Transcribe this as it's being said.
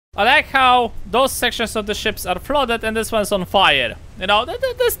I like how those sections of the ships are flooded and this one's on fire. You know,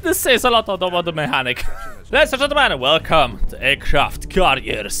 this says a lot about the mechanic. Ladies and gentlemen, welcome to Aircraft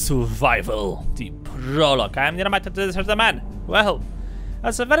Carrier Survival, the Prologue. I am Neodyinamite, ladies and gentlemen. Well,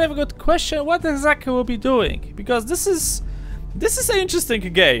 that's a very good question. What exactly we'll be doing? Because this is an interesting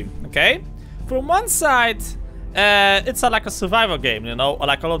game, okay? From one side, it's like a survival game, you know,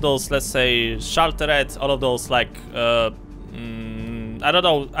 like all of those, let's say, Sheltered, all of those, like, I don't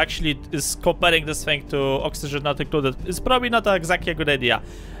know, actually is comparing this thing to Oxygen Not Included. It's probably not exactly a good idea.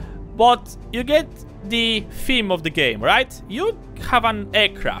 But you get the theme of the game, right? You have an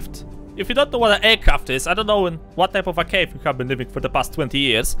aircraft. If you don't know what an aircraft is, I don't know in what type of a cave you have been living for the past 20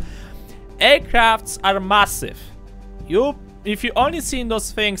 years. Aircrafts are massive. If you only seen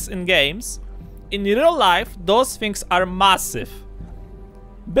those things in games, in real life, those things are massive.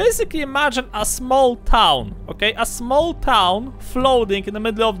 Basically, imagine a small town, okay? A small town floating in the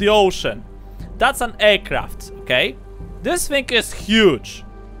middle of the ocean. That's an aircraft, okay? This thing is huge.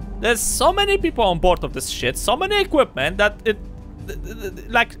 There's so many people on board of this shit, so many equipment that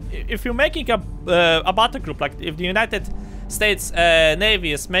like, if you're making a battle group, like if the United States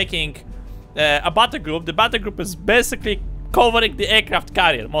Navy is making a battle group, the battle group is basically covering the aircraft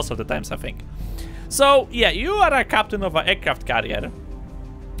carrier most of the times, I think. So, yeah, you are a captain of an aircraft carrier.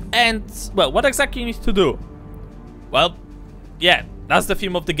 And, well, what exactly you need to do? Well, yeah, that's the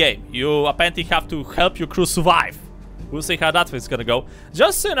theme of the game. You apparently have to help your crew survive. We'll see how that thing's gonna go.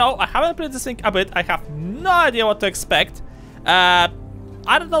 Just so you know, I haven't played this thing a bit. I have no idea what to expect. I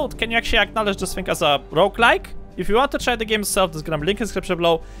don't know, can you actually acknowledge this thing as a roguelike? If you want to try the game yourself, there's gonna be a link in the description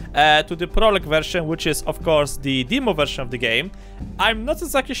below to the Prologue version, which is, of course, the demo version of the game. I'm not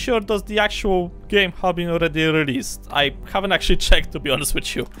exactly sure does the actual game have been already released. I haven't actually checked, to be honest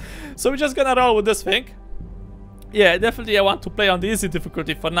with you. So we're just gonna roll with this thing. Yeah, definitely I want to play on the easy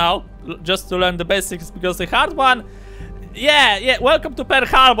difficulty for now, just to learn the basics, because the hard one... Yeah, welcome to Pearl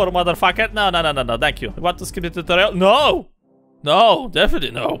Harbor, motherfucker. No, thank you. You want to skip the tutorial? No,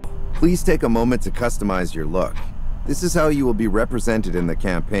 definitely no. Please take a moment to customize your look. This is how you will be represented in the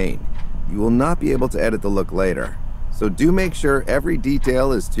campaign. You will not be able to edit the look later, so do make sure every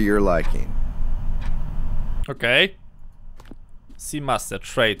detail is to your liking. Okay. Seamaster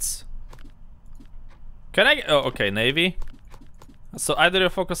traits. Can I... Oh, okay, Navy. So either you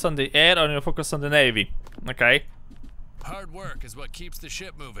focus on the air or you focus on the Navy. Okay. Hard work is what keeps the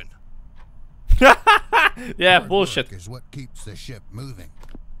ship moving. Yeah, Hard bullshit. work is what keeps the ship moving.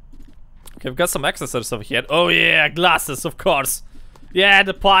 Okay, we've got some accessories over here. Oh yeah, glasses, of course. Yeah,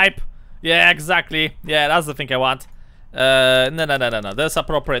 the pipe. Yeah, exactly. Yeah, that's the thing I want. No. There's an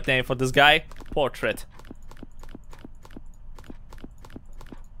appropriate name for this guy. Portrait.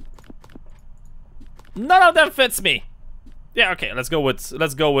 None of them fits me. Yeah, okay, let's go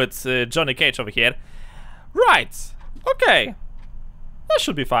with Johnny Cage over here. Right. Okay. That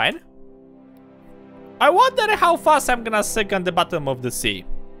should be fine. I wonder how fast I'm gonna sink on the bottom of the sea.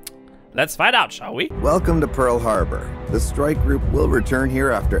 Let's find out, shall we? Welcome to Pearl Harbor. The strike group will return here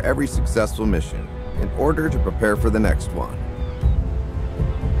after every successful mission, in order to prepare for the next one.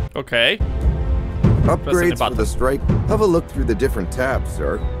 Okay. Upgrades for the strike. Have a look through the different tabs,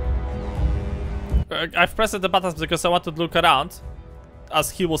 sir. I've pressed the buttons because I wanted to look around, as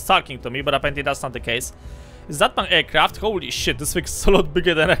he was talking to me, but apparently that's not the case. Is that my aircraft? Holy shit, this thing's a lot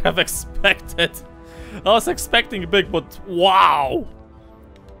bigger than I have expected. I was expecting big, but wow!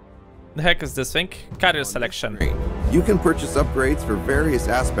 The heck is this thing? Carrier selection. You can purchase upgrades for various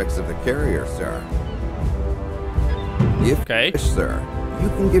aspects of the carrier, sir. If you wish, sir, you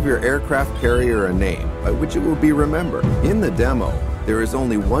can give your aircraft carrier a name by which it will be remembered. In the demo, there is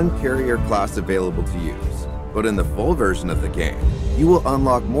only one carrier class available to use, but in the full version of the game, you will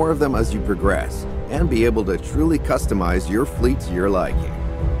unlock more of them as you progress and be able to truly customize your fleet to your liking.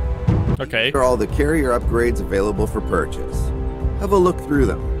 Okay. Here are all the carrier upgrades available for purchase. Have a look through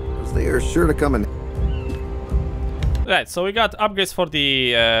them. They are sure to come in. Right, so we got upgrades for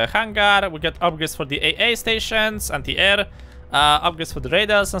the hangar, we got upgrades for the AA stations, anti-air, upgrades for the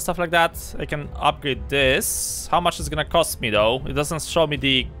radars and stuff like that. I can upgrade this. How much is it gonna cost me though? It doesn't show me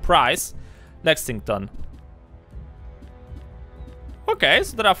the price. Lexington. Okay,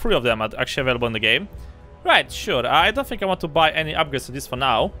 so there are 3 of them actually available in the game. Right, sure. I don't think I want to buy any upgrades to this for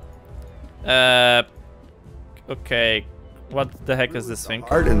now. Okay. What the heck is this thing?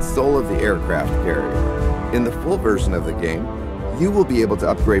 Heart and soul of the aircraft carrier. In the full version of the game, you will be able to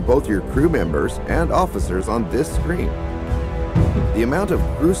upgrade both your crew members and officers on this screen. The amount of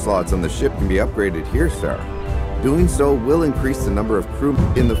crew slots on the ship can be upgraded here, sir. Doing so will increase the number of crew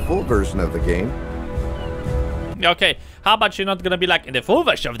in the full version of the game. Okay, how about you're not gonna be like in the full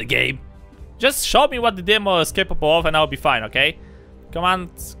version of the game? Just show me what the demo is capable of and I'll be fine, okay? Command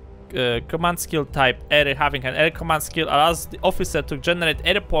skill type air. Having an air command skill allows the officer to generate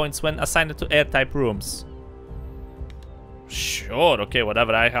air points when assigned to air type rooms. Sure, okay,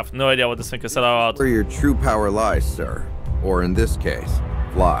 whatever. I have no idea what this thing is all about. Where your true power lies, sir. Or in this case,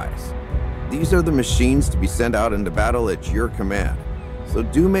 flies. These are the machines to be sent out into battle at your command, so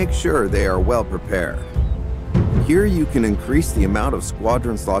do make sure they are well prepared. Here you can increase the amount of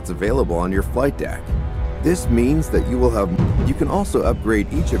squadron slots available on your flight deck. This means that you can also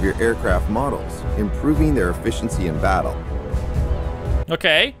upgrade each of your aircraft models, improving their efficiency in battle.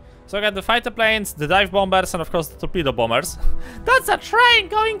 Okay, so I got the fighter planes, the dive bombers, and of course the torpedo bombers. That's a train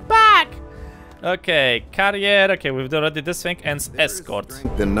going back! Okay, carrier, okay, we've already this thing, and escort. There is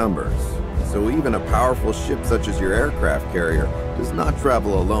strength in numbers, so even a powerful ship such as your aircraft carrier does not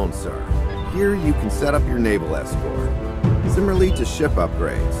travel alone, sir. Here you can set up your naval escort. Similarly to ship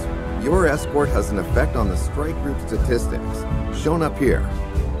upgrades, your escort has an effect on the strike group statistics, shown up here.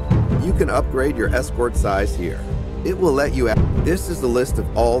 You can upgrade your escort size here. It will let you This is the list of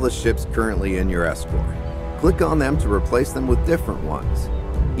all the ships currently in your escort. Click on them to replace them with different ones.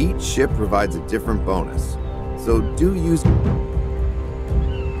 Each ship provides a different bonus, so do use...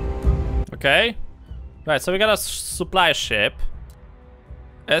 Okay. Right, so we got a supply ship.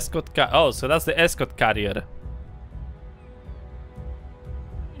 Oh, so that's the escort carrier.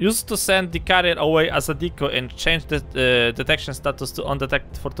 Used to send the carrier away as a decoy and change the detection status to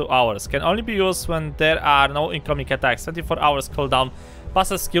undetected for 2 hours. Can only be used when there are no incoming attacks. 24 hours cooldown.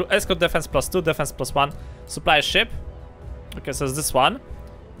 Passive skill, escort defense +2, defense +1. Supply ship. Okay, so it's this one.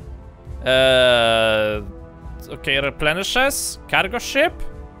 Okay, replenishes. Cargo ship.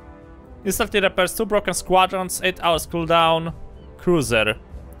 Instantly repairs 2 broken squadrons, 8 hours cooldown. Cruiser.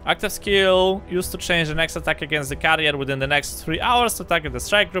 Active skill, used to change the next attack against the carrier within the next 3 hours to target the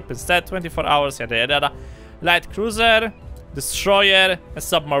strike group instead, 24 hours, yada yada yada. Light cruiser, destroyer, and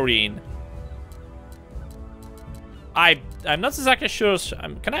submarine. I'm not exactly sure.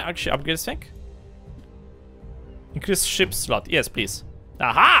 Can I actually upgrade this thing? Increase ship slot, yes please.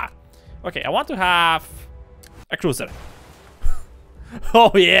 Aha! Okay, I want to have a cruiser.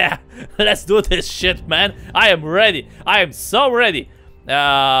 Oh yeah, let's do this shit, man. I am ready. I am so ready.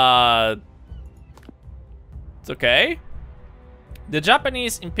 It's okay. The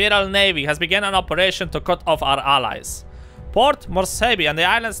Japanese Imperial Navy has begun an operation to cut off our allies. Port Morseby and the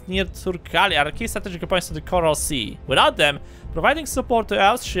islands near Turkali are key strategic points to the Coral Sea. Without them, providing support to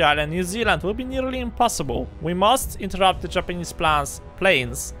Austria and New Zealand will be nearly impossible. We must interrupt the Japanese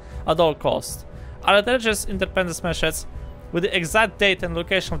planes at all costs. Our intelligence independence measures with the exact date and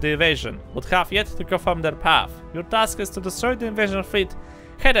location of the invasion, but have yet to confirm their path. Your task is to destroy the invasion fleet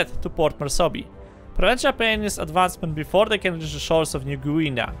headed to Port Morseby. Prevent Japanese advancement before they can reach the shores of New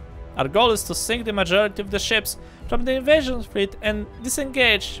Guinea. Our goal is to sink the majority of the ships from the invasion fleet and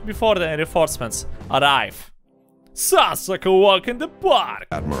disengage before the reinforcements arrive. Sounds like a walk in the park!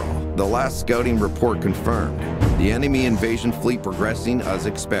 Admiral, the last scouting report confirmed. The enemy invasion fleet progressing as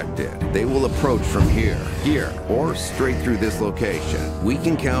expected. They will approach from here, or straight through this location. We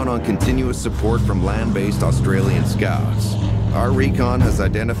can count on continuous support from land-based Australian scouts. Our recon has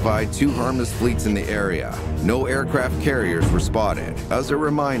identified 2 harmless fleets in the area. No aircraft carriers were spotted. As a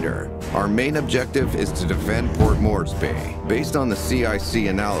reminder, our main objective is to defend Port Moresby. Based on the CIC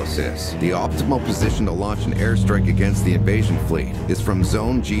analysis, the optimal position to launch an airstrike against the invasion fleet is from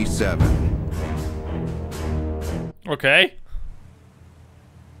Zone G7. Okay.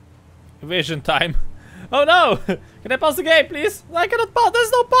 Invasion time. Oh no! Can I pause the game, please? I cannot pause.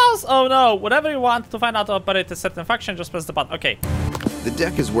 There's no pause! Oh no! Whatever you want to find out how to operate a certain faction, just press the button. Okay. The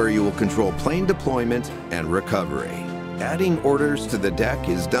deck is where you will control plane deployment and recovery. Adding orders to the deck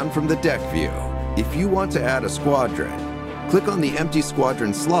is done from the deck view. If you want to add a squadron, click on the empty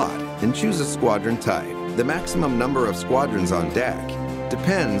squadron slot and choose a squadron type. The maximum number of squadrons on deck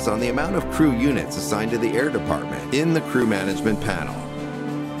depends on the amount of crew units assigned to the air department in the crew management panel.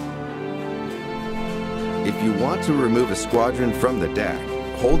 If you want to remove a squadron from the deck,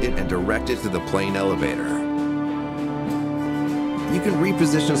 hold it and direct it to the plane elevator. You can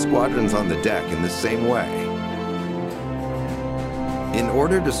reposition squadrons on the deck in the same way. In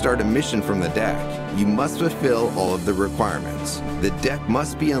order to start a mission from the deck, you must fulfill all of the requirements. The deck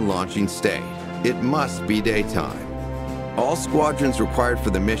must be in launching state. It must be daytime. All squadrons required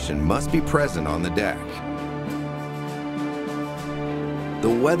for the mission must be present on the deck. The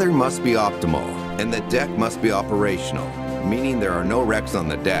weather must be optimal, and the deck must be operational, meaning there are no wrecks on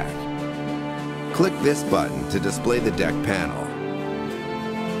the deck. Click this button to display the deck panel.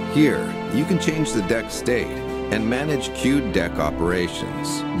 Here, you can change the deck state and manage queued deck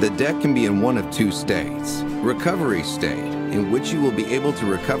operations. The deck can be in one of two states. Recovery state, in which you will be able to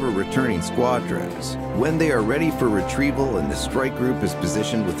recover returning squadrons when they are ready for retrieval and the strike group is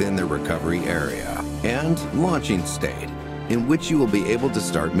positioned within their recovery area. And launching state, in which you will be able to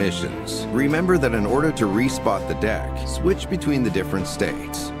start missions. Remember that in order to respot the deck, switch between the different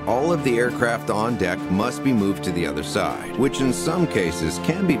states. All of the aircraft on deck must be moved to the other side, which in some cases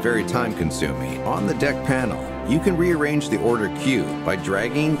can be very time-consuming. On the deck panel, you can rearrange the order queue by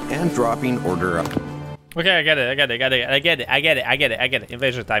dragging and dropping order up. Okay, I get it.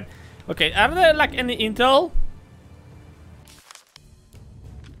 Invasion time. Okay, are there like any intel?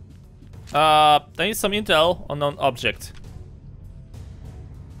 I need some intel on an object.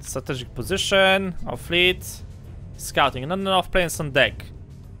 Strategic position, our fleet, scouting, not enough planes on deck.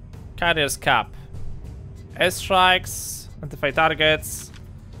 Carrier's cap. Airstrikes, identify targets.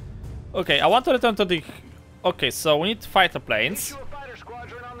 Okay, I want to return to the... Okay, so we need fighter planes.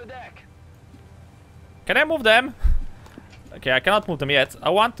 Can I move them? Okay, I cannot move them yet. I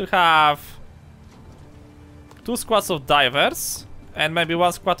want to have 2 squads of divers and maybe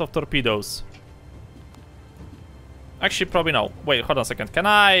 1 squad of torpedoes. Actually, probably no. Wait, hold on a second. Can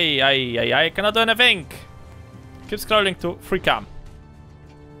I cannot do anything. Keep scrolling to free cam.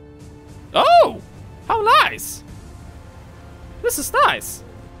 Oh! How nice! This is nice.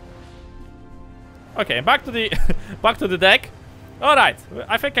 Okay, back to the back to the deck. Alright,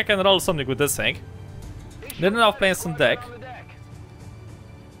 I think I can roll something with this thing. Didn't enough planes on deck.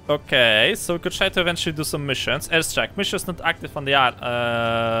 Okay, so we could try to eventually do some missions. Airstrike. Missions not active on the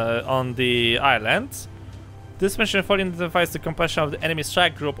island. This mission fully identifies the composition of the enemy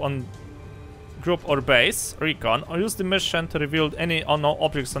strike group or base, recon, or use the mission to reveal any unknown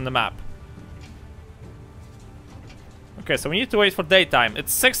objects on the map. Okay, so we need to wait for daytime.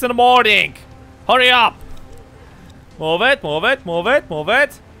 It's 6 in the morning! Hurry up! Move it. What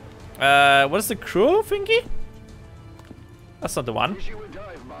is the crew thingy? That's not the one.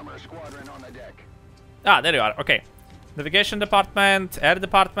 Ah, there you are. Okay. Navigation department, air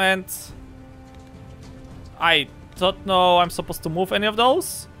department. I don't know I'm supposed to move any of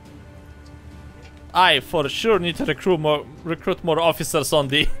those. I for sure need to recruit more officers on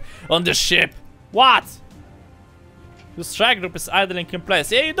the ship. What? The strike group is idling in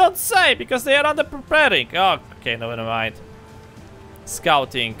place. Yeah, you don't say, because they are under preparing. Oh, okay, no, never mind.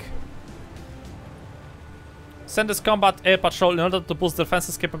 Scouting. Send this combat air patrol in order to boost the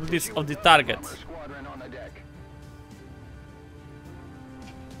defenses capabilities of the target.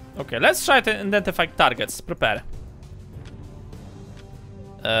 Okay, let's try to identify targets. Prepare.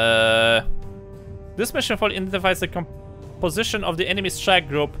 This mission fully identifies the composition of the enemy strike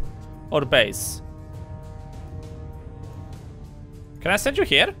group or base. Can I send you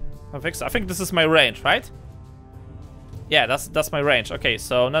here? I think so. I think this is my range, right? Yeah, that's my range. Okay,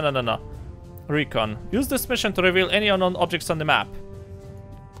 so no. Recon. Use this mission to reveal any unknown objects on the map.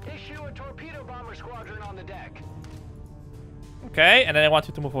 Issue a torpedo bomber squadron on the deck. Okay, and then I want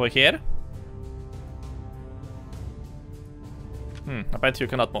you to move over here. I bet you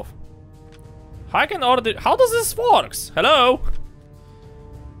cannot move. How does this work? Hello?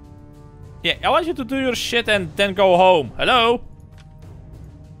 Yeah, I want you to do your shit and then go home. Hello?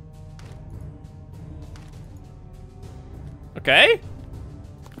 Okay.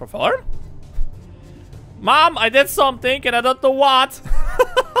 Perform. Mom, I did something and I don't know what.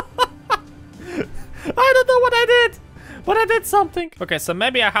 I don't know what I did, but I did something. Okay, so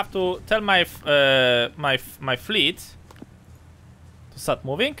maybe I have to tell my my fleet to start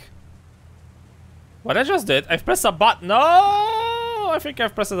moving. What I just did, I've pressed a button. No, I think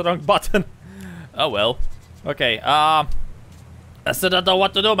I've pressed the wrong button. Oh well. Okay. I still don't know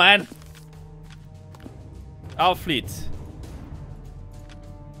what to do, man. Our fleet.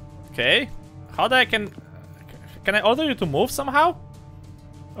 Okay. How do I can I order you to move somehow?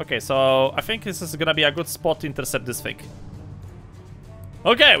 Okay, so I think this is gonna be a good spot to intercept this thing.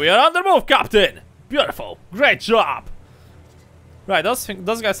 Okay, we are on the move, Captain. Beautiful, great job. Right, those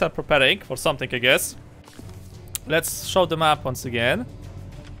guys are preparing for something, I guess. Let's show the map once again.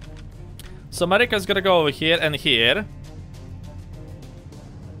 So America's gonna go over here and here.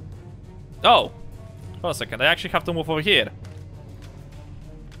 Oh, hold on a second. I actually have to move over here.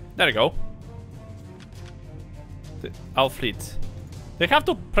 There we go. Our fleet. Do you have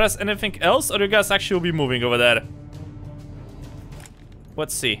to press anything else, or you guys actually will be moving over there?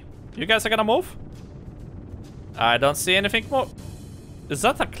 Let's see. You guys are gonna move? I don't see anything more. Is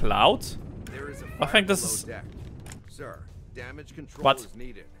that a cloud? There is a I think this is... deck. Sir, damage control What? is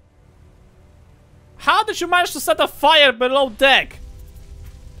needed. How did you manage to set a fire below deck?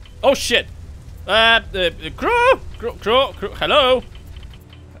 Oh shit. Crew, hello?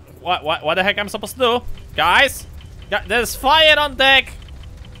 What the heck am I supposed to do? Guys? There's fire on deck!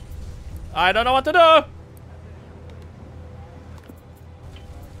 I don't know what to do!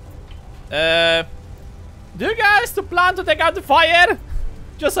 Do you guys plan to take out the fire?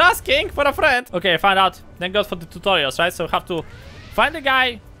 Just asking for a friend. Okay, I found out. Thank God for the tutorials, right? So we have to find the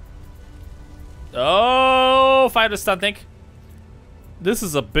guy. Oh, fire is stunting. This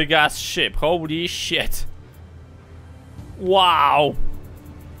is a big ass ship. Holy shit. Wow.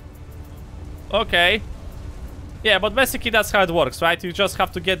 Okay. Yeah, but basically that's how it works, right? You just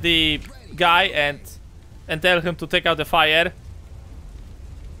have to get the guy and tell him to take out the fire.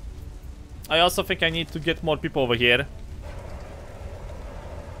 I also think I need to get more people over here.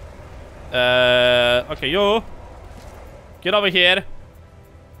 Okay, you. Get over here.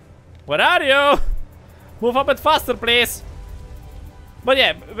 Where are you? Move a bit faster, please. But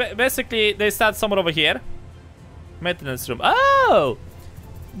yeah, basically they start somewhere over here. Maintenance room. Oh!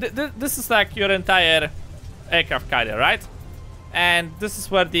 This is like your entire aircraft carrier, right? And this is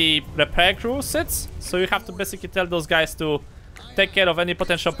where the repair crew sits. So you have to basically tell those guys to take care of any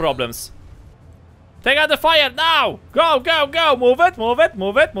potential problems. Take out the fire now! Go, go, go! Move it, move it,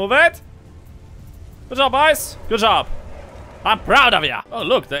 move it, move it! Good job, boys. Good job. I'm proud of ya. Oh,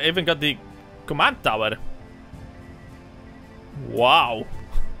 look, they even got the command tower. Wow.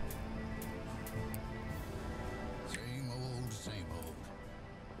 Same old, same old.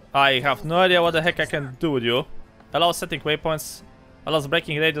 I have no idea what the heck I can do with you. Allow setting waypoints. Allows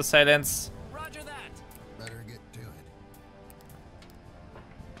breaking radio silence. Roger that. Better get to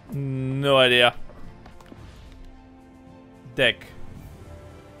it. No idea. Deck.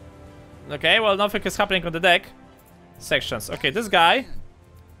 Okay, well, nothing is happening on the deck. Sections. Okay, this guy.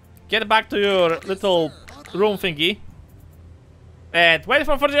 Get back to your little room thingy. And wait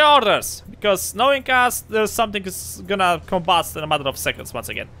for the orders. Because knowing us, there's something is gonna combust in a matter of seconds once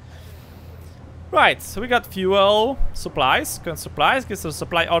again. Right, so we got fuel, supplies. Current supplies. Gets a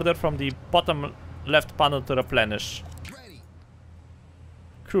supply order from the bottom left panel to replenish. Ready.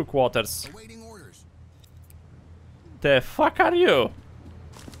 Crew quarters. Awaiting orders. The fuck are you?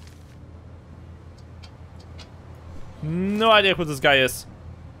 No idea who this guy is.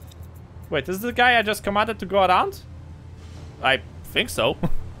 Wait, is this the guy I just commanded to go around? I think so.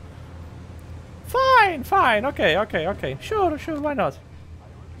 Fine, fine, okay. Sure, why not?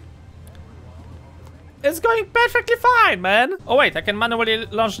 It's going perfectly fine, man. Oh wait, I can manually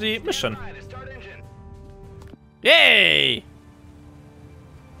launch the mission. Yay!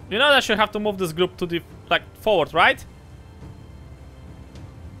 You know that you have to move this group to the, like, forward, right?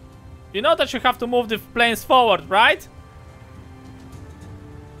 You know that you have to move the planes forward, right?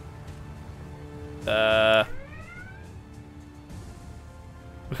 We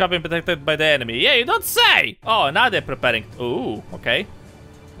have been protected by the enemy. Yeah, you don't say! Oh, now they're preparing. Ooh, okay.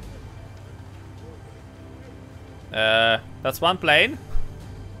 That's one plane.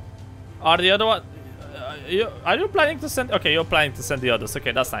 Are the other one... are you planning to send... Okay, you're planning to send the others.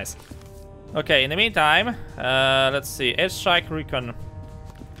 Okay, that's nice. Okay, in the meantime, let's see. Airstrike recon.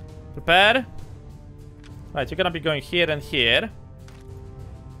 Prepare. Right, you're gonna be going here and here.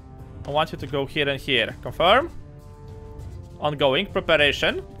 I want you to go here and here. Confirm. Ongoing.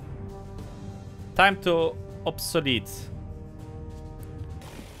 Preparation. Time to obsolete.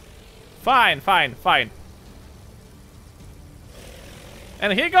 Fine.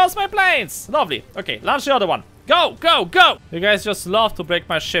 And here goes my planes. Lovely. Okay, launch the other one. Go. You guys just love to break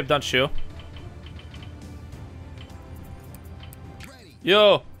my ship, don't you? Ready. You.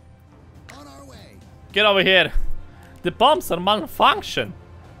 On our way. Get over here. The bombs are malfunction.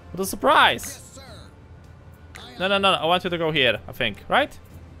 What a surprise. Yes, sir. No. I want you to go here, I think. Right?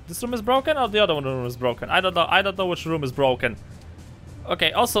 This room is broken or the other room is broken? I don't know which room is broken.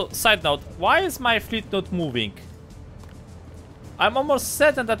 Okay, also, side note. Why is my fleet not moving? I'm almost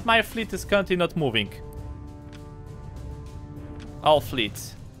certain that my fleet is currently not moving. All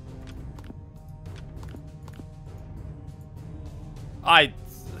fleet.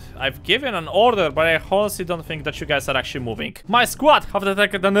 I've given an order, but I honestly don't think that you guys are actually moving. My squad have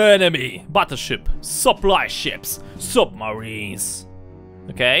detected an enemy battleship, supply ships, submarines.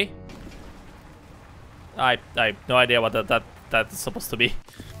 Okay. I have no idea what that is supposed to be.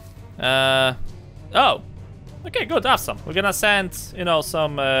 Oh. Okay, good, awesome. We're gonna send, you know,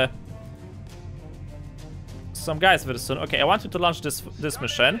 some guys very soon. Okay, I want you to launch this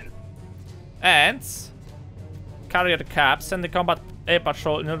mission. And carrier cap, send the combat air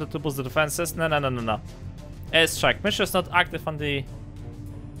patrol in order to boost the defenses. No. Airstrike. Mission is not active on the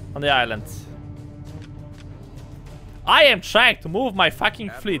island. I am trying to move my fucking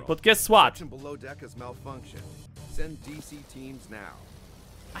fleet, but guess what? Section below deck has malfunctioned. Send DC teams now.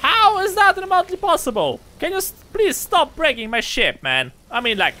 How is that remotely possible? Can you please stop breaking my ship, man? I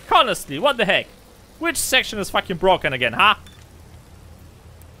mean, like, honestly, what the heck? Which section is fucking broken again, huh?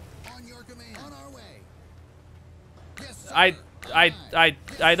 On your command. On our way. Yes, sir.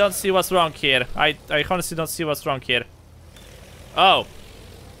 I don't see what's wrong here. I honestly don't see what's wrong here. Oh.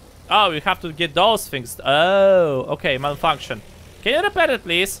 Oh, you have to get those things. Oh, okay, malfunction. Can you repair it,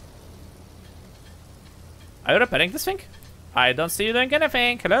 please? Are you repairing this thing? I don't see you doing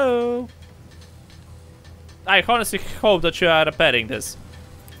anything. Hello? I honestly hope that you are repairing this.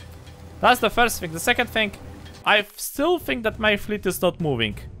 That's the first thing. The second thing, I still think that my fleet is not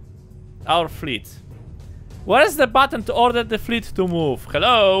moving. Our fleet. Where is the button to order the fleet to move?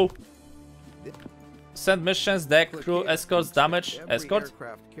 Hello? Send missions, deck, crew, escorts, damage, Every escort?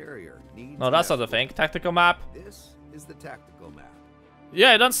 aircraft carrier needs No, that's a not the thing. Tactical map. This is the tactical map.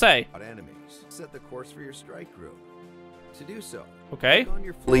 Yeah, don't say. About enemies. Set the course for your strike group. To do so, Okay. click on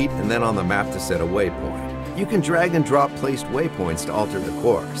your fleet and then on the map to set a waypoint. You can drag and drop placed waypoints to alter the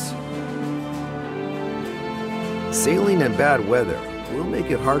course. Sailing in bad weather will make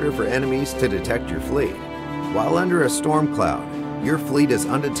it harder for enemies to detect your fleet. While under a storm cloud, your fleet is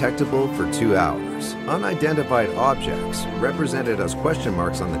undetectable for 2 hours. Unidentified objects, represented as question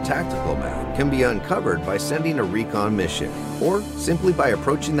marks on the tactical map, can be uncovered by sending a recon mission, or simply by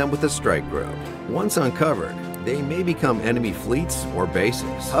approaching them with a strike group. Once uncovered, they may become enemy fleets or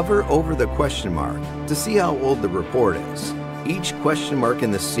bases. Hover over the question mark to see how old the report is. Each question mark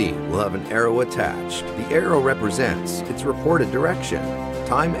in the sea will have an arrow attached. The arrow represents its reported direction.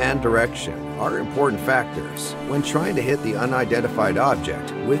 Time and direction are important factors when trying to hit the unidentified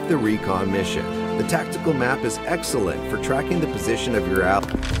object with the recon mission. The tactical map is excellent for tracking the position of your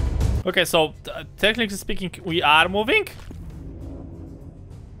ally. Okay, so technically speaking, we are moving.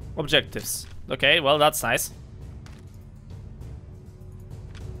 Objectives. Okay, well, that's nice.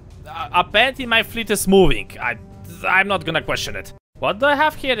 Apparently my fleet is moving. I'm not gonna question it. What do I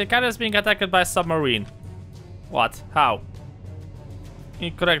have here? The carrier is being attacked by a submarine. What? How?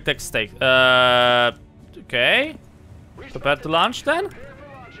 Incorrect deck state. Okay. Prepare to launch then?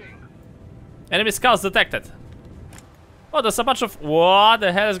 Enemy scouts detected. Oh, there's a bunch of... What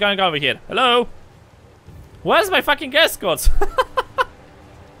the hell is going on over here? Hello? Where's my fucking escorts?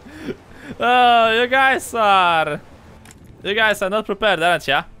 Oh, you guys are not prepared, aren't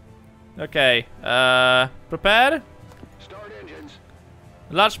ya? Okay. Prepare. Start engines.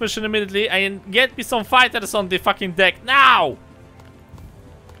 Launch mission immediately and get me some fighters on the fucking deck now!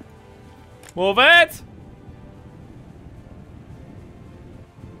 Move it!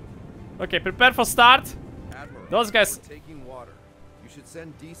 Okay, prepare for start. Admiral, Those guys... we're taking water. You should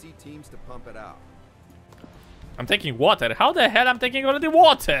send DC teams to pump it out. I'm taking water. How the hell I'm taking already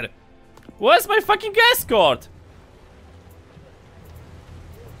water? Where's my fucking escort?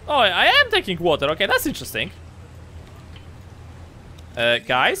 Oh, I am taking water. Okay, that's interesting.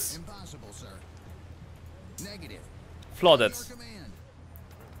 Guys? Impossible, sir. Negative. Flooded. Your command.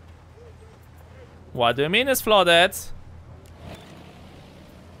 What do you mean it's flooded?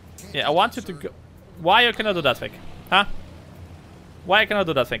 Yeah, I want you to go... Why you cannot do that thing? Huh? Why I cannot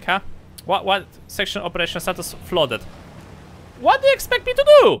do that thing, huh? What section operation status flooded? What do you expect me to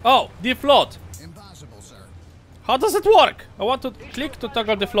do? Oh, defloat. Impossible, sir. How does it work? I want to click to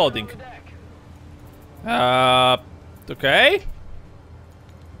toggle the flooding. Okay.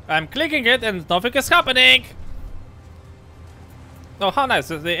 I'm clicking it and nothing is happening. Oh, how nice.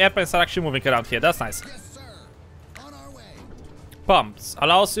 The airplanes are actually moving around here. That's nice. Yes, sir. On our way. Pumps.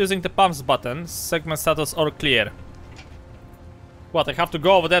 Allows using the pumps button. Segment status or clear. What, I have to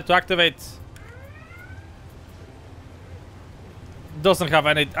go over there to activate? Doesn't have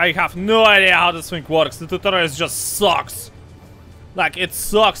any... I have no idea how this thing works. The tutorial just sucks. Like, it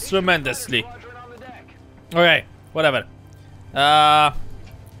sucks tremendously. Okay, whatever.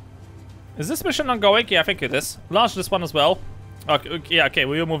 Is this mission ongoing? Yeah, I think it is. Launch this one as well. Okay, yeah, okay,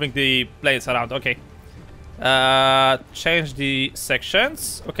 we're moving the planes around. Okay. Change the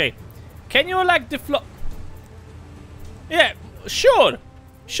sections. Okay. Can you, like, deflect? Yeah, sure.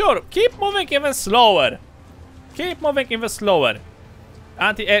 Sure, keep moving even slower. Keep moving even slower.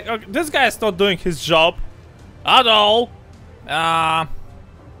 Anti-air... Okay, this guy is not doing his job at all.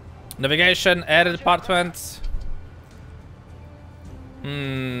 Navigation, air department.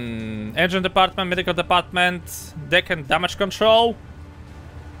 Engine department, medical department, deck and damage control.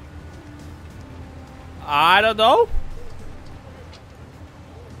 I don't know.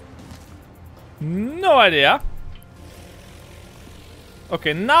 No idea.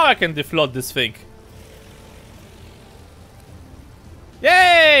 Okay, now I can defloat this thing.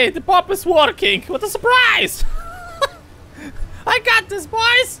 Hey, the pop is working. What a surprise! I got this,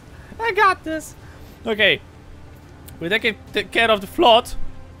 boys. I got this. Okay. We're taking care of the float.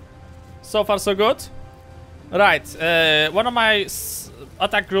 So far, so good. Right. One of my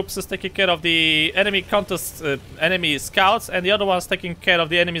attack groups is taking care of the enemy contest, enemy scouts, and the other one's taking care of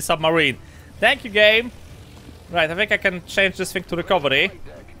the enemy submarine. Thank you, game. Right, I think I can change this thing to recovery.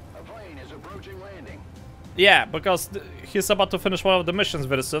 Yeah, because he's about to finish one of the missions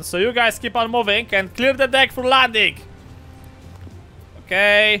very soon. So you guys keep on moving and clear the deck for landing.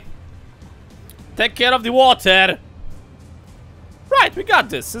 Okay. Take care of the water. Right, we got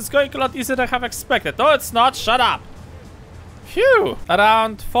this. It's going a lot easier than I have expected. No, it's not. Shut up. Phew.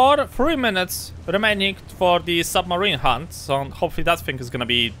 Around 3 minutes remaining for the submarine hunt. So hopefully that thing is gonna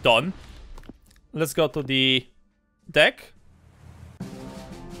be done. Let's go to the deck.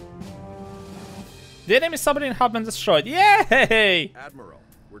 The enemy submarine has been destroyed. Yay! Admiral,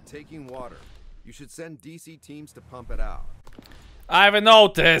 we're taking water. You should send DC teams to pump it out. I haven't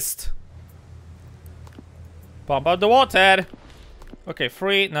noticed. Pump out the water. Okay,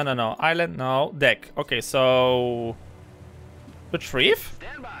 free. No. Island, no. Deck. Okay, so... Retrieve?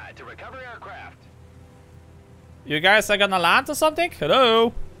 Stand by to recover aircraft. You guys are gonna land or something?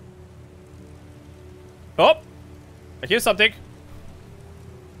 Hello? Oh! I hear something.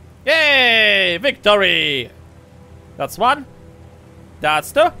 Yay! Victory! That's 1.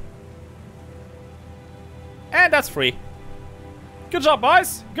 That's 2. And that's 3. Good job,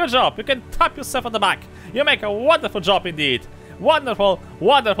 boys! Good job! You can tap yourself on the back. You make a wonderful job indeed. Wonderful,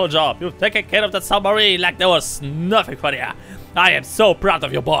 wonderful job. You've taken care of that submarine like there was nothing for you. I am so proud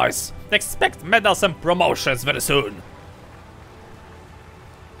of you, boys. Expect medals and promotions very soon.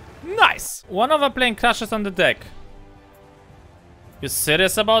 Nice! One of our plane crashes on the deck. You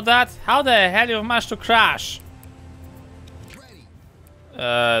serious about that? How the hell you managed to crash? Ready.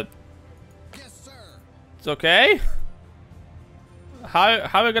 Yes, sir. It's okay. How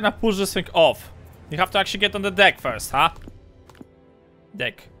are we gonna push this thing off? You have to actually get on the deck first, huh?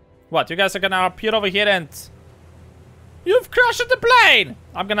 Deck. What, you guys are gonna appear over here and... You've crashed the plane!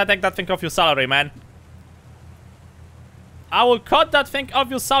 I'm gonna take that thing off your salary, man. I will cut that thing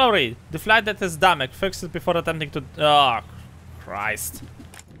off your salary. The flight that is damaged. Fix it before attempting to... Oh, Christ.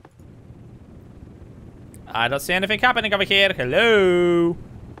 I don't see anything happening over here. Hello?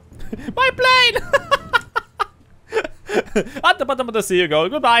 My plane! At the bottom of the sea you go.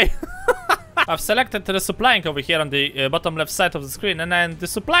 Goodbye. I've selected the supplying over here on the bottom left side of the screen, and then the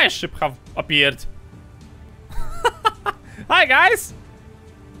supply ship have appeared. Hi guys!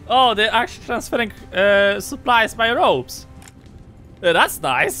 Oh, they're actually transferring supplies by ropes. That's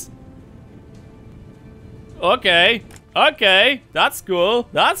nice. Okay, okay, that's cool.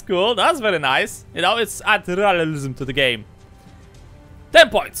 That's cool. That's very nice. You know, it's add realism to the game. 10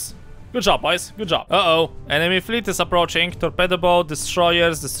 points. Good job, boys. Good job. Uh-oh. Enemy fleet is approaching. Torpedo boat,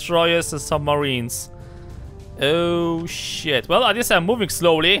 destroyers, and submarines. Oh, shit. Well, at least I'm moving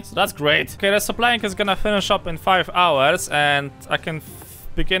slowly, so that's great. Okay, the supplying is gonna finish up in 5 hours, and I can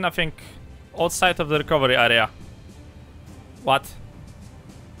begin, I think, outside of the recovery area. What?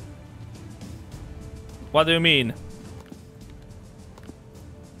 What do you mean?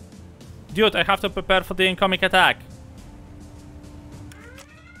 Dude, I have to prepare for the incoming attack.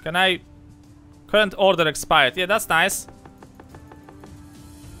 Can I... Current order expired. Yeah, that's nice.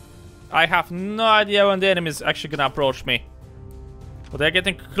 I have no idea when the enemy is actually gonna approach me. But they're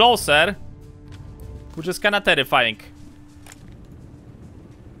getting closer, which is kinda terrifying.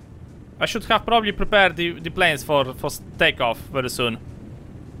 I should have probably prepared the planes for takeoff very soon.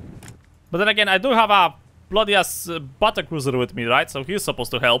 But then again, I do have a bloody ass battlecruiser with me, right? So he's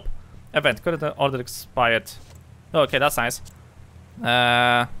supposed to help. Event, current order expired. Okay, that's nice.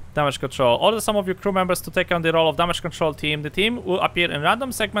 Damage control. Order some of your crew members to take on the role of damage control team. The team will appear in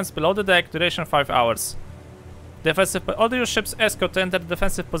random segments below the deck, duration 5 hours. Defensive. Order your ship's escort to enter the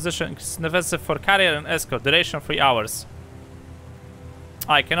defensive position. Defensive for carrier and escort, duration 3 hours.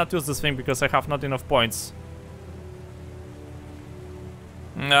 I cannot use this thing because I have not enough points.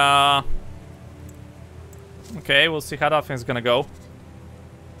 Okay, we'll see how that thing's gonna go.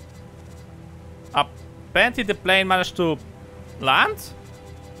 Apparently the plane managed to land?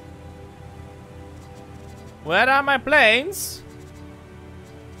 Where are my planes?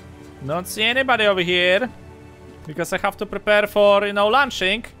 Don't see anybody over here. Because I have to prepare for, you know,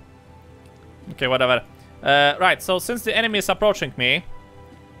 launching. Okay, whatever. Right, so since the enemy is approaching me,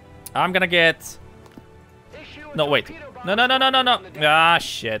 I'm gonna get... No, wait. No. Ah,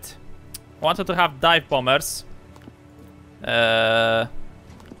 shit. I wanted to have dive bombers.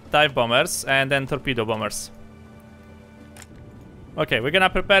 Dive bombers and then torpedo bombers. Okay, we're gonna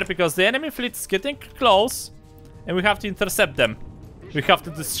prepare because the enemy fleet is getting close and we have to intercept them. We have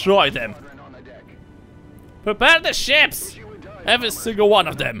to destroy them. Prepare the ships! Every single one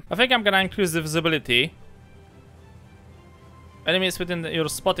of them. I think I'm gonna increase the visibility. Enemies within your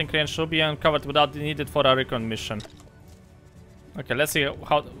spotting range should be uncovered without the needed for a recon mission. Okay, let's see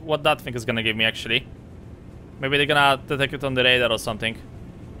what that thing is gonna give me actually. Maybe they're gonna detect it on the radar or something.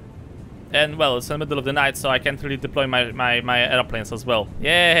 And well, it's in the middle of the night, so I can't really deploy my airplanes as well.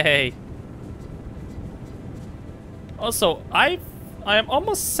 Yay! Also, I am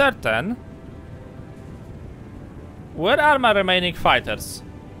almost certain. Where are my remaining fighters?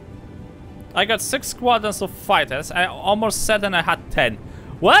 I got 6 squadrons of fighters. I'm almost certain I had 10.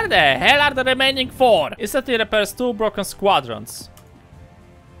 Where the hell are the remaining 4? Instantly repairs 2 broken squadrons.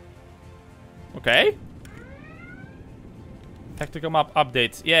 Okay. Tactical map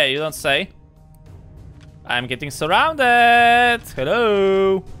update. Yeah, you don't say. I'm getting surrounded.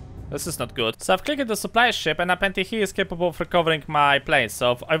 Hello. This is not good. So I've clicked the supply ship and apparently he is capable of recovering my planes.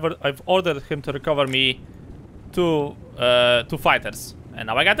 So I've ordered him to recover me 2 fighters. And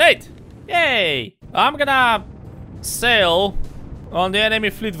now I got 8. Yay! I'm gonna sail on the enemy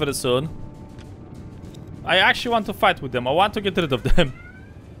fleet very soon. I actually want to fight with them. I want to get rid of them.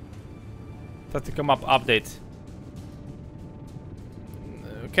 Tactical map update.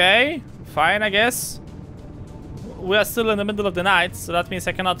 Okay, fine, I guess. We are still in the middle of the night, so that means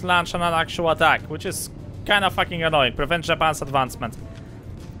I cannot launch an actual attack, which is kind of fucking annoying. Prevent Japan's advancement.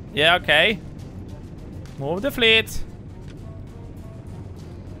 Yeah, okay. Move the fleet.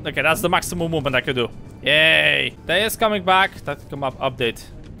 Okay, that's the maximum movement I could do. Yay! Day is coming back. Tactical map update.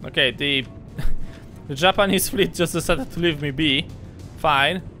 Okay, the Japanese fleet just decided to leave me be.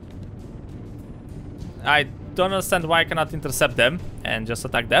 Fine. I don't understand why I cannot intercept them and just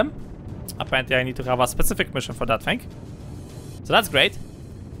attack them. Apparently I need to have a specific mission for that thing. So that's great.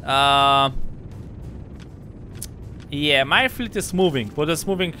 Yeah, my fleet is moving, but it's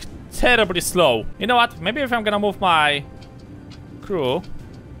moving terribly slow. You know what? Maybe if I'm gonna move my crew.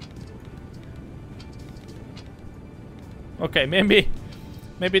 Okay, maybe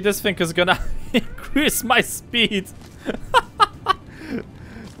this thing is gonna increase my speed.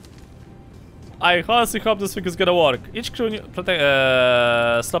 I honestly hope this thing is gonna work. Each crew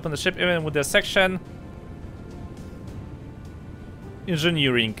stop on the ship, even with their section.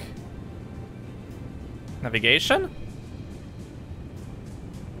 Engineering. Navigation.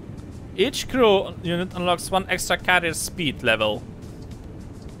 Each crew unit unlocks 1 extra carrier speed level.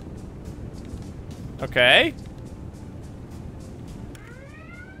 Okay.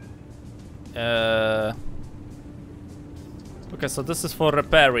 Okay, so this is for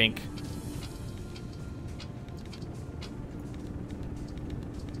repairing.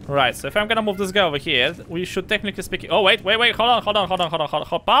 Right, so if I'm gonna move this guy over here, we should technically speak. Oh, wait, hold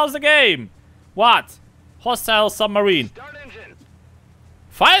on. Pause the game! What? Hostile submarine. Start engine.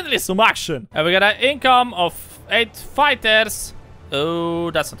 Finally, some action! And we got an income of 8 fighters. Oh,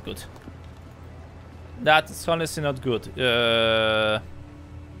 that's not good. That is honestly not good.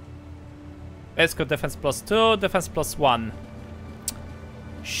 Escort defense +2, defense +1.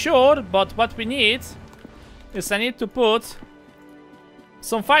 Sure, but what we need is I need to put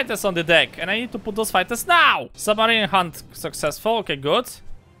some fighters on the deck, and I need to put those fighters now. Submarine hunt successful. Okay, good.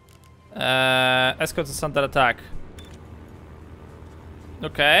 Escort is under attack.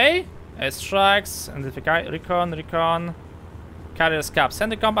 Okay. Airstrikes, recon. Carrier scap.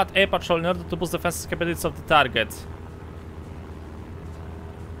 Send the combat air patrol in order to boost defensive capabilities of the target.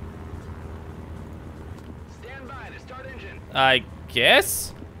 Stand by to start engine.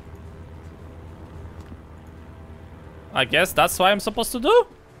 I guess that's what I'm supposed to do.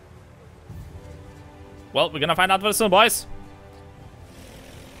 Well, we're gonna find out very soon, boys.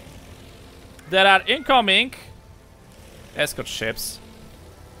 There are incoming escort ships.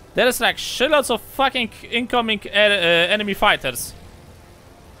 There is like shitloads of fucking incoming enemy fighters.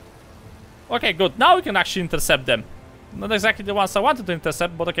 Okay, good. Now we can actually intercept them. Not exactly the ones I wanted to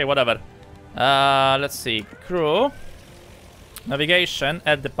intercept, but okay, whatever. Let's see. Crew. Navigation,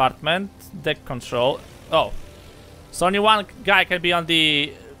 air department, deck control. Oh. So only one guy can be on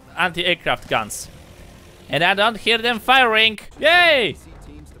the anti-aircraft guns. And I don't hear them firing. Yay!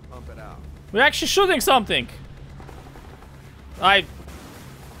 We're actually shooting something. I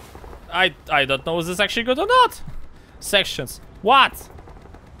don't know if this is actually good or not. Sections. What?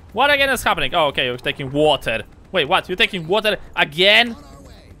 What again is happening? Oh, okay, you're taking water. Wait, what? You're taking water again?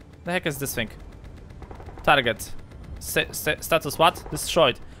 The heck is this thing? Target. Status what?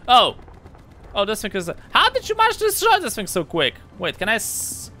 Destroyed. Oh! Oh, this thing is... How did you manage to destroy this thing so quick? Wait, can I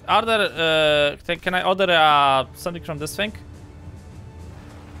order... can I order something from this thing?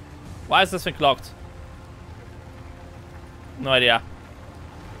 Why is this thing locked? No idea.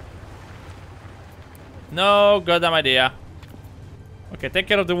 No goddamn idea. Okay, take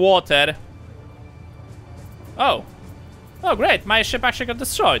care of the water. Oh. Oh, great. My ship actually got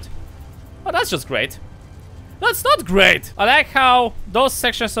destroyed. Oh, that's just great. That's not great. I like how those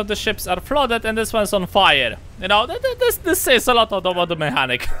sections of the ships are flooded and this one's on fire. You know, this says a lot about the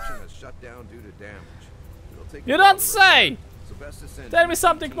mechanic. You don't say! Tell me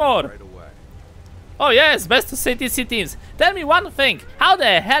something more. Oh yes, best to say DC teams. Tell me one thing. How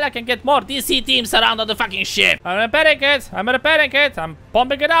the hell I can get more DC teams around on the fucking ship? I'm repairing it. I'm repairing it. I'm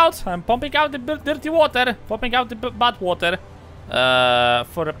pumping it out. I'm pumping out the dirty water. Pumping out the bad water.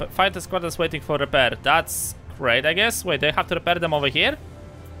 Fighter squad is waiting for repair. That's great, I guess. Wait, they have to repair them over here?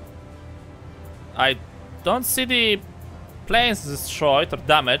 I don't see the planes destroyed or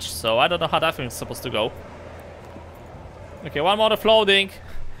damaged, so I don't know how that thing is supposed to go. Okay, one more flooding.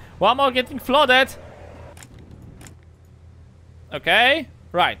 One more getting flooded. Okay,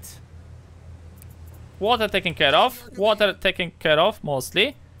 right. Water taken care of. Water taken care of,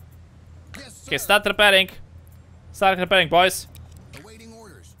 mostly. Okay, start repairing. Start repairing, boys.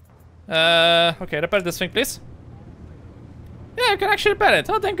 Okay, repair this thing, please. Yeah, I can actually repair it.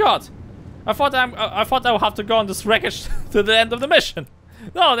 Oh, thank God. I thought I would have to go on this wreckage to the end of the mission.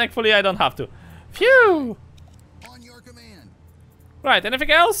 No, thankfully I don't have to. Phew. On your command. Right, anything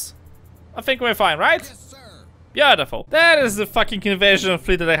else? I think we're fine, right? Yes, sir. Beautiful. There is the fucking invasion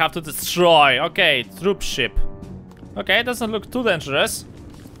fleet that I have to destroy. Okay, troop ship. Okay, it doesn't look too dangerous.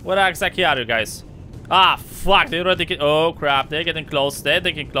 Where exactly are you guys? Ah, fuck, they already get— oh crap, they're getting close, they're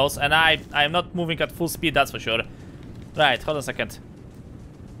getting close, and I'm not moving at full speed, that's for sure. Right, hold on a second.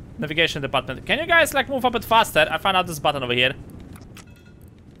 Navigation department. Can you guys like move a bit faster? I found out this button over here.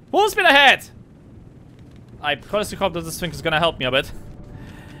 Full speed ahead! I honestly hope that this thing is gonna help me a bit.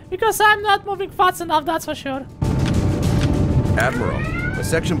 Because I'm not moving fast enough, that's for sure. Admiral, a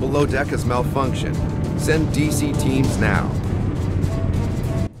section below deck has malfunctioned. Send DC teams now.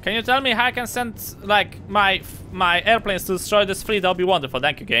 Can you tell me how I can send, like, my airplanes to destroy this fleet? That'll be wonderful.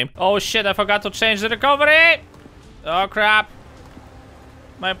 Thank you, game. Oh, shit, I forgot to change the recovery! Oh, crap.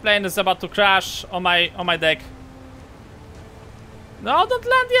 My plane is about to crash on my deck. No, don't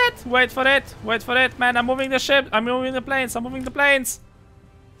land yet! Wait for it. Wait for it, man. I'm moving the ship. I'm moving the planes. I'm moving the planes.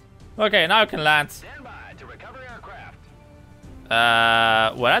 Okay, now I can land. Stand by to recover aircraft.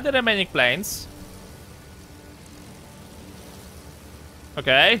 Where are the remaining planes?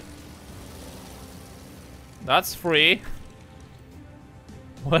 Okay. That's free.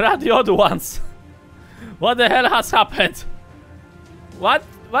 Where are the other ones? What the hell has happened? What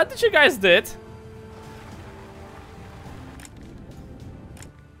did you guys did?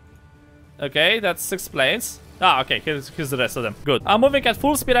 Okay, that's 6 planes. Ah, okay, here's the rest of them. Good. I'm moving at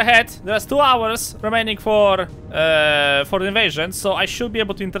full speed ahead. There's 2 hours remaining for the invasion, so I should be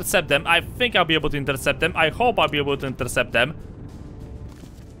able to intercept them. I think I'll be able to intercept them. I hope I'll be able to intercept them.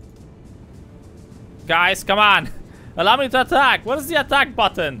 Guys, come on. Allow me to attack. What is the attack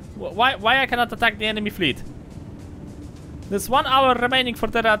button? Why I cannot attack the enemy fleet? There's 1 hour remaining for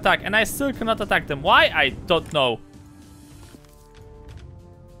their attack, and I still cannot attack them. Why? I don't know.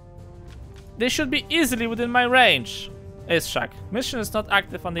 They should be easily within my range. Ace Shack. Mission is not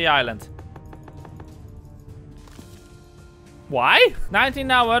active on the island. Why?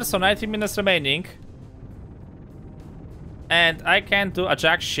 19 hours, so 90 minutes remaining. And I can't do a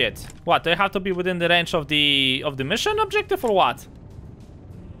jack shit. What? They have to be within the range of the mission objective or what?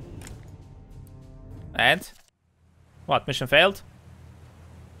 And? What? Mission failed?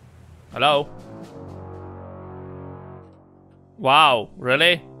 Hello? Wow,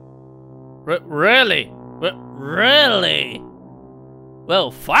 really? Really? Really?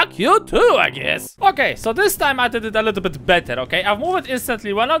 Well, fuck you too, I guess. Okay, so this time I did it a little bit better, okay? I've moved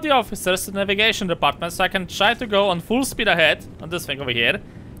instantly one of the officers to the navigation department so I can try to go on full speed ahead on this thing over here.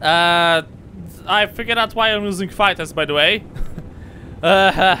 I figured out why I'm using fighters, by the way.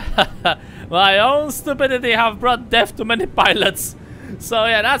 My own stupidity have brought death to many pilots. So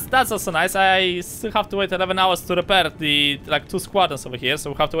yeah, that's also nice. I still have to wait 11 hours to repair the, like, 2 squadrons over here, so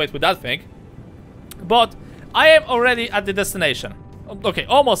we'll have to wait with that thing. But I am already at the destination. Okay,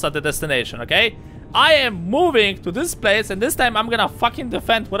 almost at the destination, okay? I am moving to this place, and this time I'm gonna fucking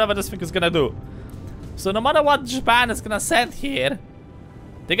defend whatever this thing is gonna do. So no matter what Japan is gonna send here,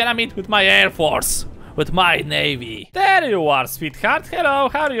 they're gonna meet with my air force, with my navy. There you are, sweetheart. Hello,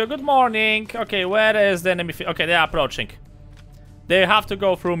 how are you? Good morning. Okay, where is the enemy? Okay, they are approaching. They have to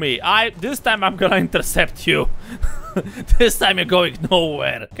go through me. This time I'm gonna intercept you. This time you're going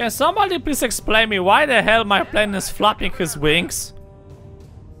nowhere. Can somebody please explain me why the hell my plane is flapping his wings?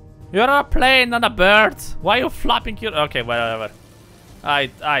 You're a plane, not a bird. Why are you flapping your... Okay, whatever.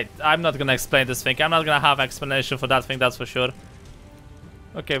 I'm not gonna explain this thing. I'm not gonna have explanation for that thing, that's for sure.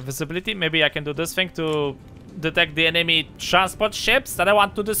 Okay, visibility. Maybe I can do this thing to detect the enemy transport ships that I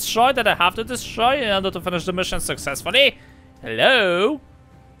want to destroy, that I have to destroy in order to finish the mission successfully. Hello?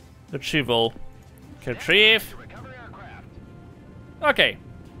 Retrieval. Retrieve. Okay.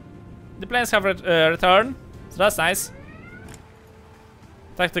 The planes have returned, so that's nice.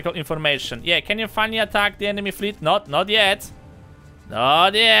 Tactical information. Yeah, can you finally attack the enemy fleet? Not yet.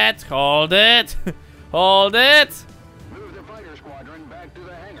 Not yet. Hold it. Hold it. Move the fighter squadron back to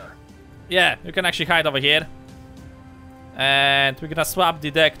the hangar. Yeah, you can actually hide over here. And we're gonna swap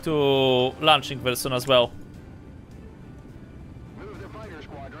the deck to launching very soon as well. Move the fighter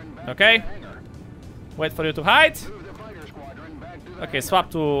squadron back Okay. to the hangar. Wait for you to hide. Move the fighter squadron back to the Okay, swap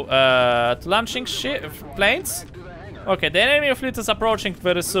to launching planes. to the hangar. Okay, the enemy fleet is approaching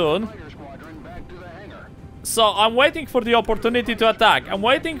very soon. Fighter squadron back to the hangar. So I'm waiting for the opportunity to attack. I'm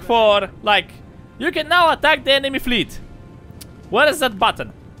waiting for, like, you can now attack the enemy fleet. Where is that button?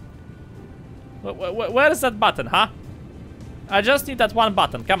 Where is that button, huh? I just need that one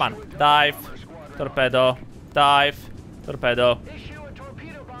button. Come on. Dive. Torpedo. Dive. Torpedo. Issue a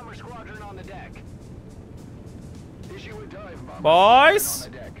torpedo bomber squadron on the deck. Issue a dive bomber Boys.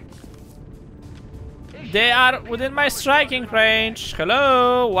 squadron on the deck. They are within my striking range.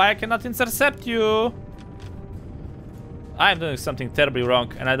 Hello. Why I cannot intercept you? I'm doing something terribly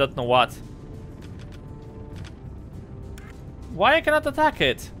wrong and I don't know what. Why I cannot attack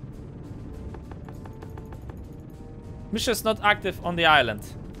it? Mission is not active on the island.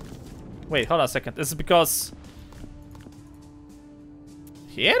 Wait, hold on a second. Is it because...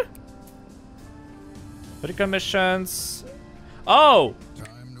 Here? Recon missions... Oh!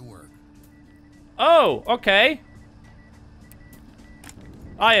 Time to work. Oh, okay.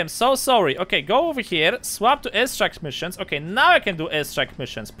 I am so sorry. Okay, go over here. Swap to airstrike missions. Okay, now I can do airstrike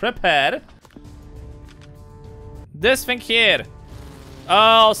missions. Prepare. This thing here.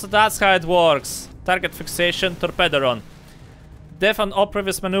 Oh, so that's how it works. Target fixation, torpedo run. Def on all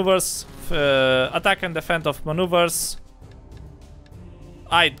previous maneuvers. Attack and defend of maneuvers.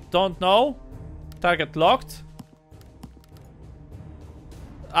 I don't know. Target locked.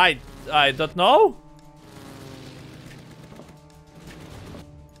 I don't know.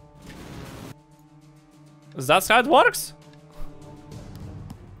 Is that how it works?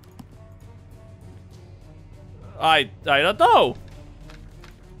 I don't know.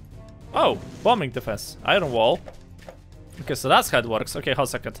 Oh, bombing defense. Iron wall. Okay, so that's how it works. Okay, hold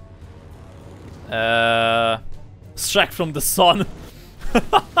a second. Strike from the sun.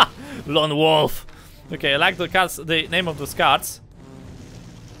 Lone wolf. Okay, I like the cards, the name of those cards.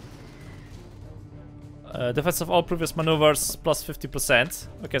 Defense of all previous maneuvers plus 50%.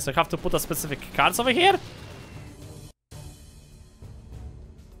 Okay, so I have to put a specific cards over here.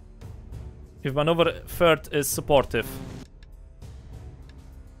 If maneuver third is supportive.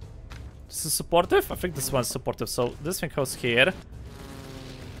 This is supportive? I think this one's supportive. So this thing goes here.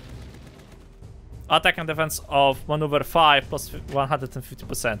 Attack and defense of maneuver 5 plus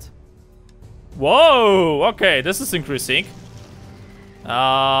 150%. Whoa! Okay, this is increasing.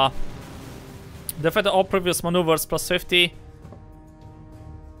 Defend all previous maneuvers plus 50.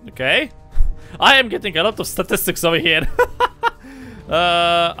 Okay. I am getting a lot of statistics over here.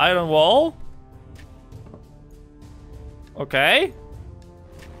 Iron wall. Okay.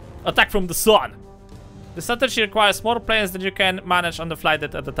 Attack from the sun. The strategy requires more planes than you can manage on the flight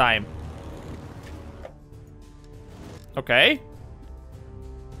at a time. Okay.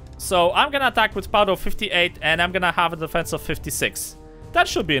 So I'm gonna attack with power of 58 and I'm gonna have a defense of 56. That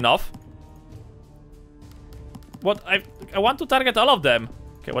should be enough. What? I want to target all of them.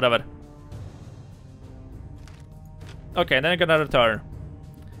 Okay, whatever. Okay, then I'm gonna return.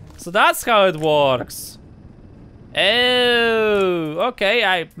 So that's how it works. Oh, okay,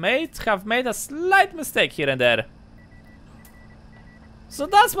 I have made a slight mistake here and there. So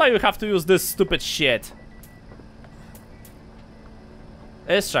that's why you have to use this stupid shit.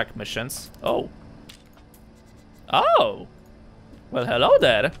 Airstrike missions. Oh. Oh. Well, hello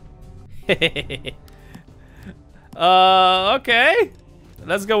there. Okay.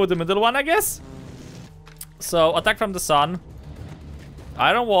 Let's go with the middle one, I guess. So, attack from the sun.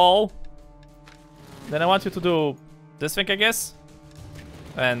 Iron wall. Then I want you to do this thing, I guess.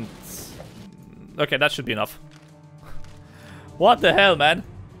 And... okay, that should be enough. What the hell, man?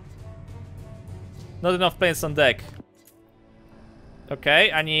 Not enough planes on deck.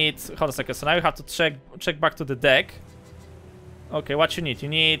 Okay, I need... hold on a second. So now you have to check back to the deck. Okay, what you need? You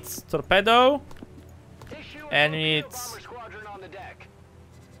need torpedo. And you need...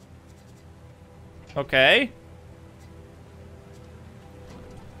 Okay.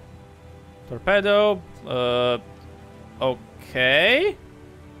 Torpedo. Okay.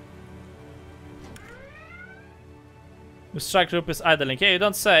 The strike group is idling. Yeah, you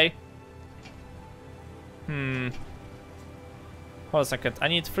don't say. Hold a second. I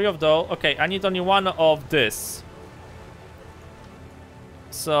need 3 of those. Okay, I need only 1 of this.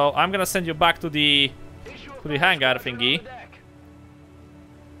 So I'm gonna send you back to the hangar thingy.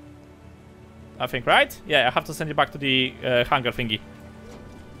 I think, right? Yeah, I have to send you back to the hangar thingy.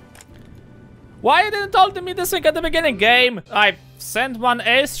 Why you didn't tell me this thing at the beginning, game? I sent 1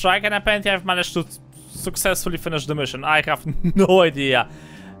 airstrike and apparently I've managed to successfully finish the mission. I have no idea.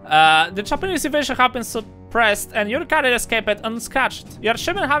 The Japanese invasion has been suppressed and your carrier escaped unscratched. Your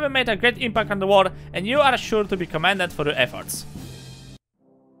shipment have made a great impact on the war and you are sure to be commended for your efforts.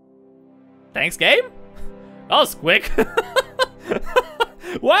 Thanks, game? That was quick.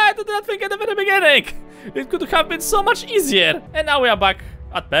 Why did I not think at the very beginning? It could have been so much easier. And now we are back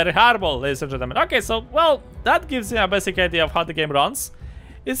at Pearl Harbor, ladies and gentlemen. Okay, so, well, that gives you a basic idea of how the game runs.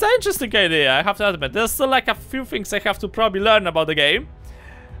 It's an interesting idea, I have to admit. There's still like a few things I have to probably learn about the game.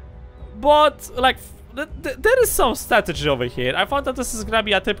 But, like, there is some strategy over here. I thought that this is gonna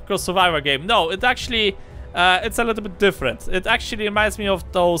be a typical survivor game. No, it actually, it's a little bit different. It actually reminds me of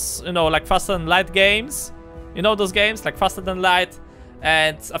those, you know, like Faster Than Light games. You know those games, like Faster Than Light.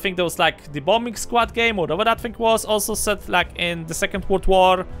 And I think there was like the bombing squad game, or whatever that thing was, also set like in the Second World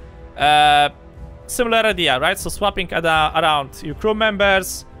War. Similar idea, right? So swapping around your crew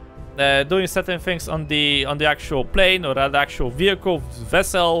members, doing certain things on the actual plane or the actual vehicle,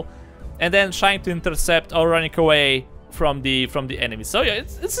 vessel, and then trying to intercept or running away from the enemy. So yeah,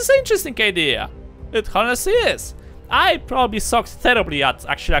 it's an interesting idea. It honestly is. I probably sucked terribly at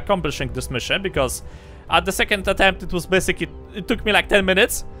actually accomplishing this mission because at the second attempt it was basically, it took me like 10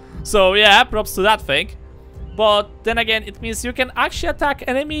 minutes. So yeah, props to that thing. But then again, it means you can actually attack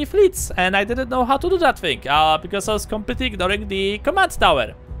enemy fleets, and I didn't know how to do that thing because I was completely ignoring the command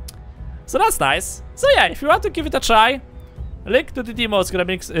tower. So that's nice. So yeah, if you want to give it a try, link to the demo is gonna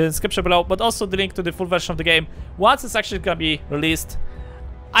be in the description below, but also the link to the full version of the game once it's actually gonna be released.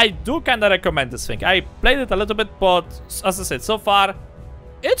 I do kinda recommend this thing. I played it a little bit, but as I said, so far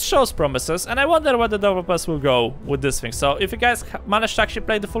it shows promises, and I wonder where the developers will go with this thing. So if you guys managed to actually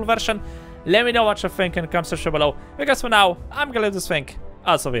play the full version, let me know what you think in the comment section below. Because for now, I'm gonna leave this thing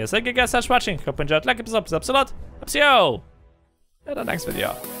as obvious. Thank you guys so much for watching. Hope you enjoyed. Like, episode, a lot. I'll see you in the next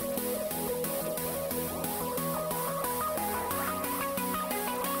video.